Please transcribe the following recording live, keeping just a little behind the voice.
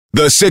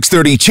The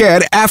 6:30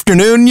 CHED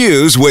Afternoon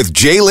News with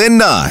Jaylen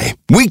Nye.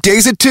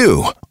 Weekdays at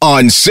 2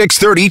 on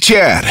 6:30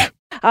 CHED.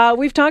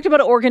 We've talked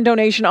about organ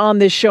donation on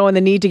this show and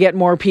the need to get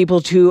more people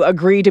to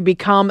agree to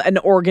become an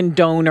organ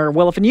donor.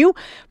 Well, if a new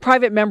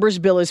private member's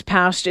bill is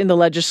passed in the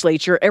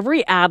legislature,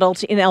 every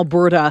adult in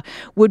Alberta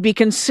would be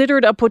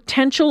considered a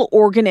potential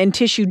organ and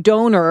tissue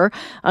donor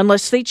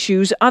unless they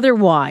choose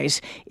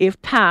otherwise.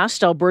 If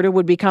passed, Alberta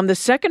would become the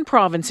second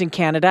province in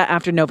Canada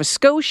after Nova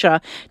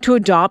Scotia to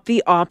adopt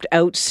the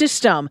opt-out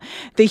system.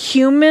 The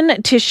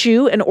Human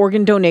Tissue and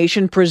Organ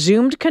Donation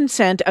Presumed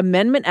Consent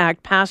Amendment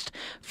Act passed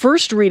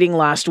first reading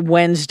last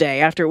Wednesday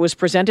after it was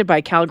presented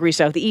by Calgary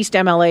Southeast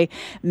MLA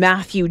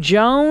Matthew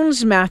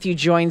Jones. Matthew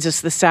joins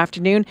us this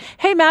afternoon.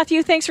 Hey,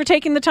 Matthew, thanks for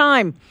taking the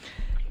time.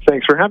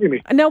 Thanks for having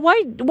me. Now,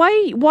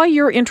 why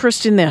your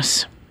interest in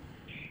this?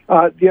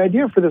 The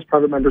idea for this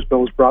private member's bill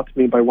was brought to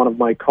me by one of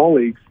my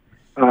colleagues,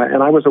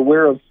 and I was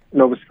aware of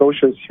Nova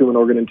Scotia's Human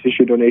Organ and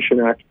Tissue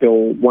Donation Act,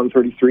 Bill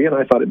 133, and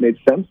I thought it made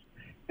sense.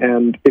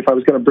 And if I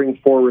was going to bring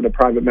forward a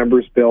private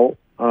member's bill,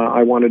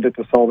 I wanted it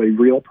to solve a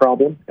real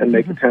problem and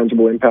make a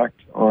tangible impact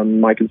on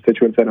my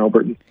constituents and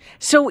Albertans.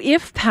 So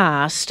if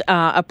passed,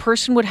 a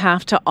person would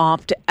have to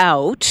opt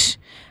out.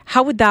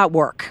 How would that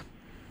work?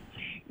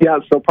 Yeah,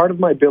 so part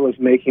of my bill is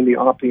making the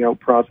opting out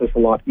process a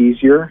lot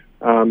easier.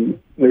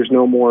 There's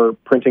no more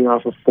printing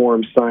off a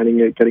form,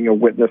 signing it, getting a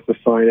witness to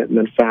sign it, and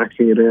then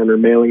faxing it in or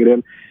mailing it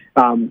in.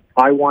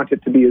 I want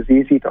it to be as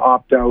easy to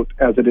opt out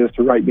as it is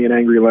to write me an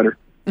angry letter.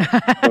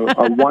 So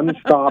a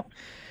one-stop,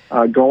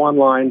 go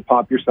online,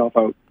 pop yourself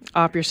out.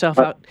 Opt yourself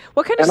out.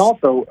 What kind of? And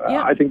also,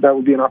 I think that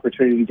would be an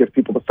opportunity to give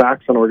people the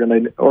facts on organ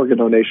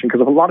donation,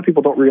 because a lot of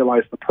people don't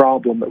realize the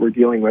problem that we're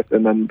dealing with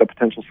and then the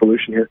potential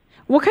solution here.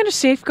 What kind of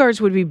safeguards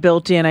would be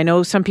built in? I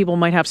know some people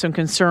might have some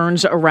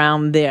concerns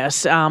around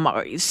this.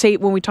 Say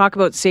when we talk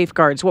about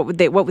safeguards, what would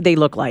they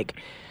look like?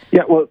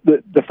 Yeah, well,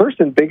 the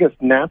first and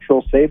biggest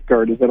natural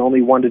safeguard is that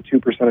only 1% to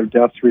 2% of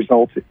deaths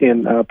result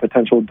in a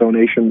potential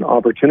donation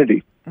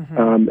opportunity.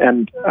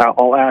 And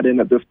I'll add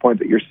in at this point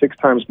that you're 6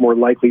 times more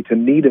likely to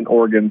need an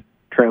organ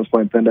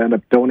transplant than to end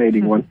up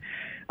donating one.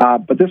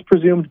 But this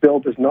presumed bill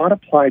does not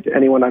apply to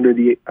anyone under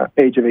the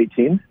age of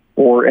 18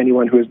 or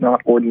anyone who is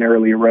not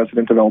ordinarily a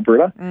resident of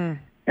Alberta.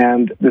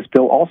 And this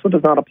bill also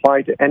does not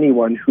apply to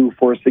anyone who,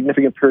 for a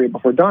significant period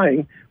before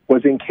dying,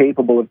 was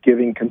incapable of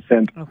giving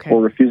consent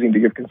or refusing to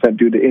give consent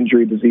due to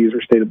injury, disease,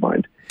 or state of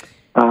mind.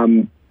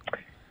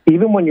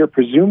 Even when you're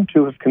presumed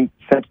to have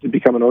consented to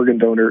become an organ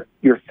donor,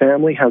 your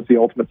family has the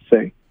ultimate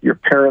say. Your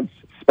parents,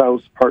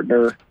 spouse,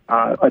 partner,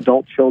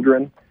 adult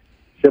children,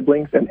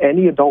 siblings, and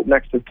any adult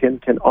next of kin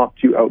can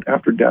opt you out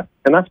after death.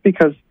 And that's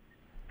because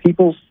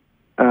people's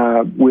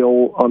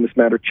will on this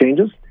matter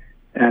changes,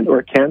 or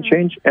it can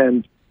change,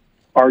 and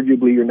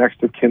arguably your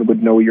next of kin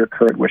would know your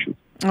current wishes.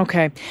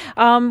 Okay.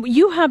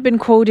 You have been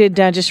quoted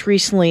just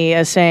recently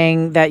as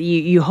saying that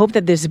you hope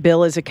that this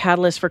bill is a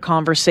catalyst for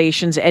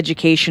conversations,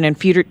 education, and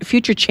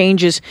future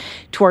changes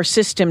to our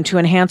system to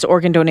enhance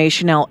organ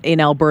donation in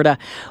Alberta.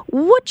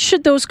 What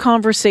should those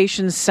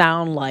conversations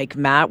sound like,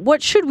 Matt?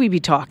 What should we be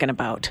talking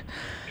about?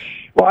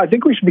 Well, I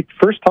think we should be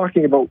first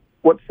talking about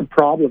what's the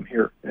problem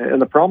here.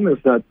 And the problem is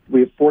that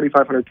we have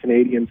 4,500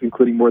 Canadians,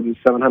 including more than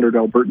 700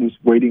 Albertans,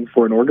 waiting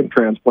for an organ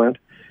transplant.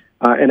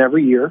 And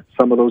every year,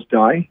 some of those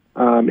die.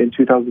 In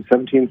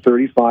 2017,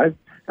 35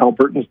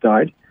 Albertans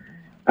died.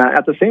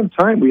 At the same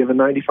time, we have a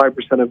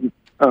 95%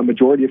 of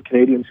majority of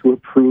Canadians who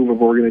approve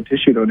of organ and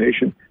tissue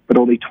donation, but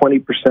only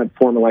 20%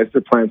 formalize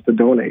their plans to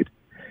donate.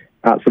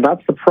 So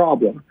that's the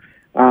problem.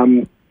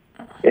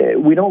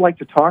 We don't like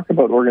to talk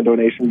about organ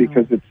donation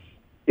because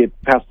it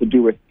has to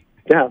do with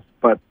death,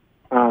 but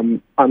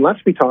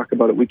unless we talk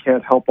about it, we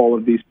can't help all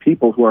of these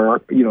people who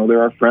are,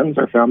 they're our friends,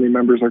 our family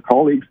members, our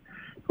colleagues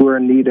who are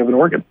in need of an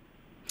organ.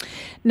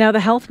 Now,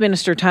 the Health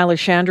Minister, Tyler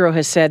Shandro,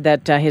 has said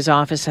that his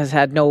office has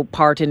had no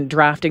part in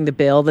drafting the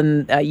bill.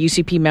 Then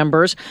UCP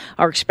members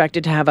are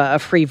expected to have a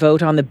free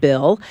vote on the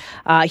bill.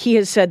 He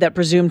has said that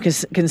presumed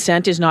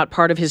consent is not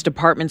part of his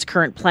department's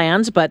current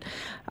plans, but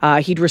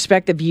he'd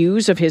respect the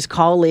views of his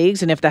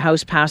colleagues. And if the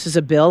House passes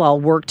a bill, I'll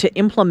work to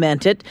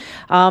implement it.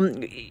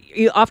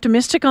 You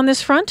optimistic on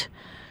this front?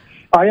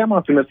 I am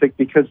optimistic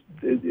because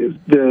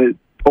the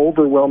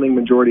overwhelming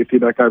majority of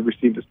feedback I've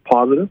received is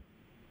positive.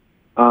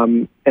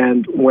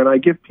 And when I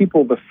give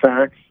people the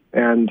facts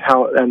and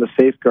the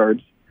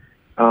safeguards,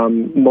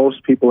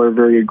 most people are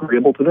very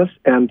agreeable to this.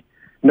 And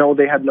no,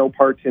 they had no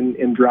part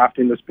in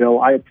drafting this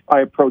bill. I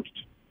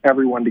approached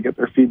everyone to get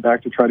their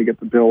feedback to try to get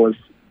the bill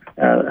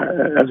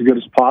as good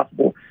as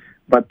possible.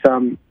 But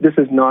this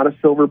is not a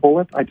silver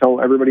bullet. I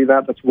tell everybody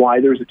that. That's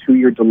why there's a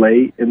 2-year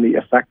delay in the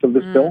effect of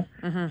this bill,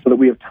 so that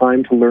we have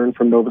time to learn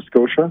from Nova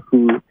Scotia,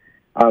 who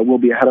will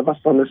be ahead of us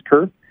on this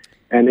curve.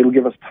 And it'll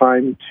give us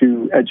time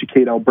to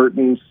educate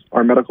Albertans,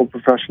 our medical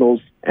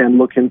professionals, and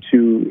look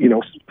into,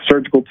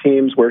 surgical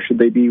teams, where should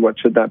they be, what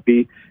should that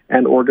be,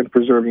 and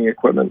organ-preserving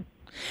equipment.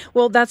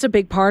 Well, that's a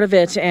big part of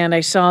it. And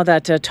I saw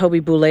that Toby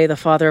Boulay, the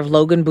father of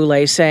Logan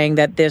Boulay, saying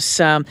that this,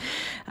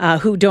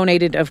 who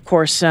donated, of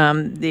course,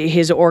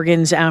 his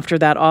organs after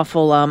that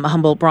awful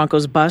Humboldt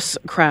Broncos bus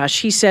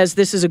crash. He says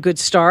this is a good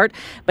start,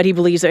 but he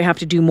believes they have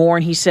to do more.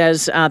 And he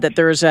says that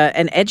there's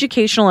an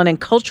educational and a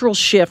cultural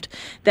shift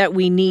that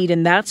we need,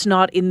 and that's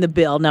not in the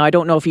bill. Now, I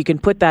don't know if you can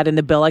put that in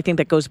the bill. I think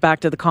that goes back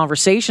to the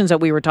conversations that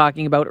we were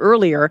talking about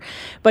earlier.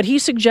 But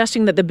he's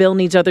suggesting that the bill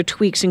needs other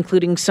tweaks,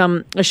 including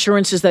some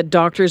assurances that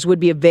doctors would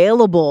be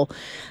available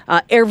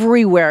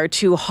everywhere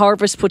to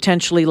harvest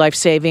potentially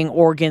life-saving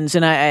organs.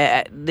 And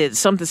it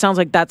sounds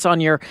like that's on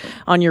your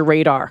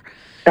radar.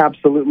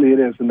 Absolutely, it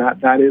is, and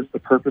that is the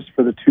purpose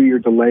for the 2-year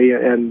delay.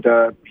 And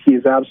he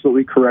is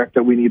absolutely correct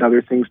that we need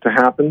other things to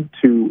happen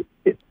to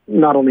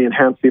not only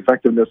enhance the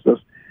effectiveness of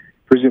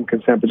presumed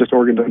consent, but just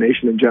organ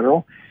donation in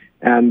general.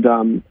 And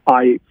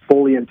I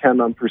fully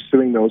intend on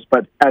pursuing those.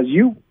 But as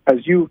you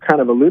kind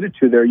of alluded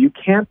to there, you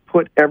can't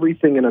put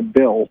everything in a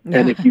bill.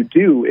 And if you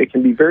do, it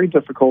can be very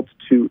difficult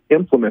to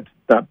implement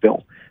that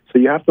bill. So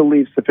you have to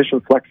leave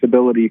sufficient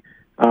flexibility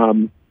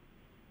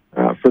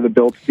for the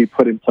bill to be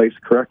put in place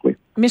correctly.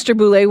 Mr.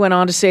 Boulay went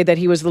on to say that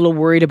he was a little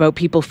worried about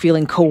people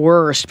feeling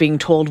coerced, being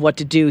told what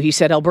to do. He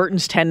said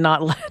Albertans tend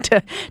not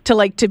to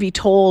like to be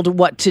told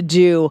what to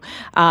do.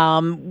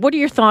 What are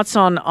your thoughts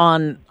on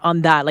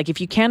that? Like,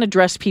 if you can't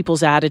address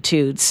people's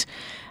attitudes,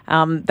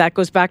 that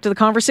goes back to the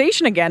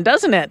conversation again,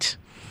 doesn't it?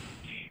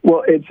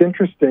 Well, it's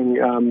interesting.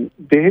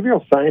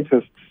 Behavioral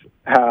scientists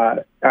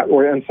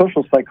and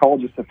social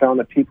psychologists have found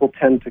that people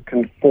tend to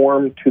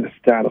conform to the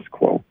status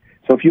quo.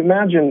 So if you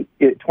imagine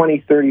it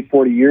 20, 30,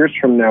 40 years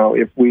from now,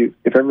 if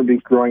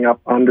everybody's growing up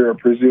under a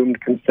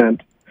presumed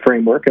consent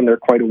framework and they're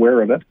quite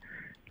aware of it,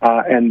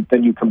 and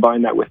then you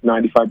combine that with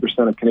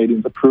 95% of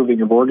Canadians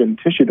approving of organ and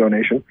tissue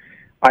donation,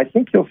 I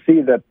think you'll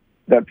see that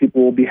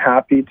people will be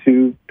happy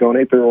to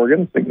donate their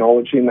organs,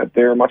 acknowledging that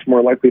they're much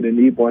more likely to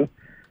need one.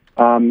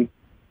 I'm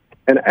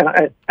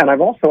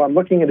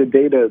looking at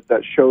data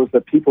that shows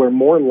that people are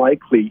more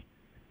likely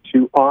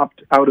to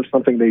opt out of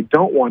something they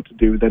don't want to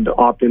do than to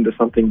opt into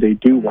something they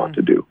do want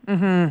to do.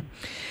 Mm-hmm.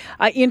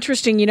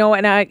 Interesting,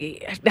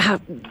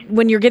 and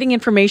when you're getting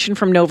information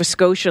from Nova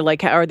Scotia,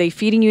 like, are they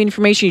feeding you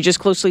information? You're just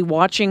closely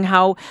watching.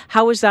 How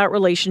is that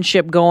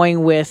relationship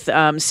going with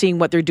seeing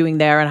what they're doing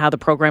there and how the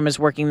program is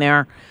working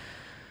there?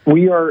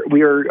 We are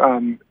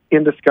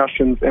in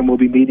discussions, and we'll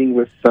be meeting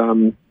with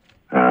some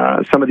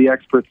of the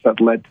experts that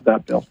led to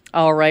that bill.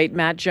 All right,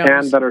 Matt Jones.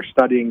 And that are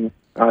studying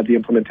the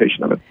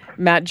implementation of it.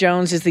 Matt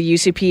Jones is the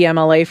UCP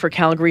MLA for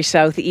Calgary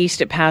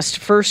Southeast. It passed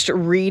first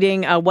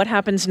reading. What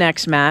happens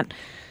next, Matt?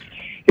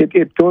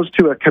 It goes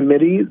to a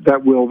committee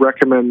that will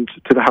recommend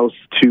to the House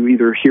to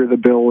either hear the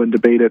bill and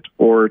debate it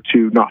or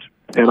to not.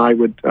 And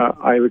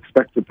I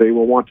expect that they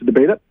will want to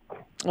debate it.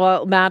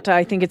 Well, Matt,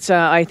 I think it's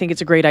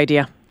a great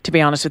idea. To be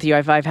honest with you,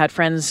 I've had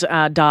friends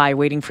die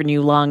waiting for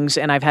new lungs,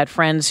 and I've had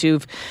friends who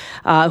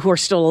are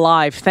still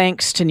alive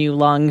thanks to new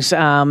lungs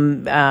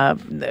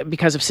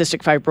because of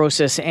cystic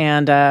fibrosis.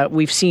 And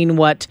we've seen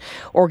what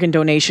organ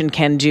donation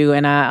can do,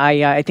 and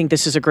I think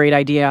this is a great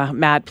idea.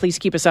 Matt, please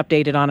keep us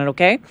updated on it,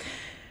 okay?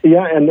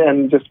 Yeah,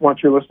 and just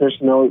want your listeners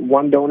to know,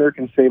 one donor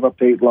can save up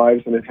to 8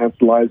 lives and enhance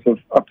the lives of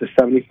up to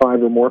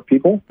 75 or more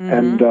people.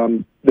 Mm-hmm.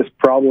 And this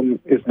problem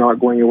is not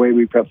going away.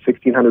 We've got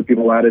 1,600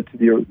 people added to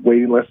the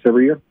waiting list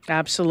every year.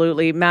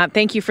 Absolutely. Matt,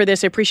 thank you for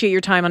this. I appreciate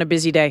your time on a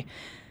busy day.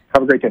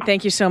 Have a great day.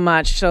 Thank you so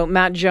much. So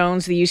Matt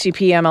Jones, the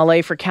UCP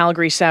MLA for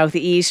Calgary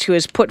Southeast, who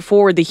has put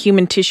forward the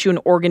Human Tissue and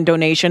Organ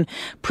Donation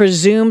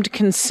Presumed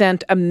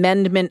Consent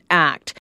Amendment Act.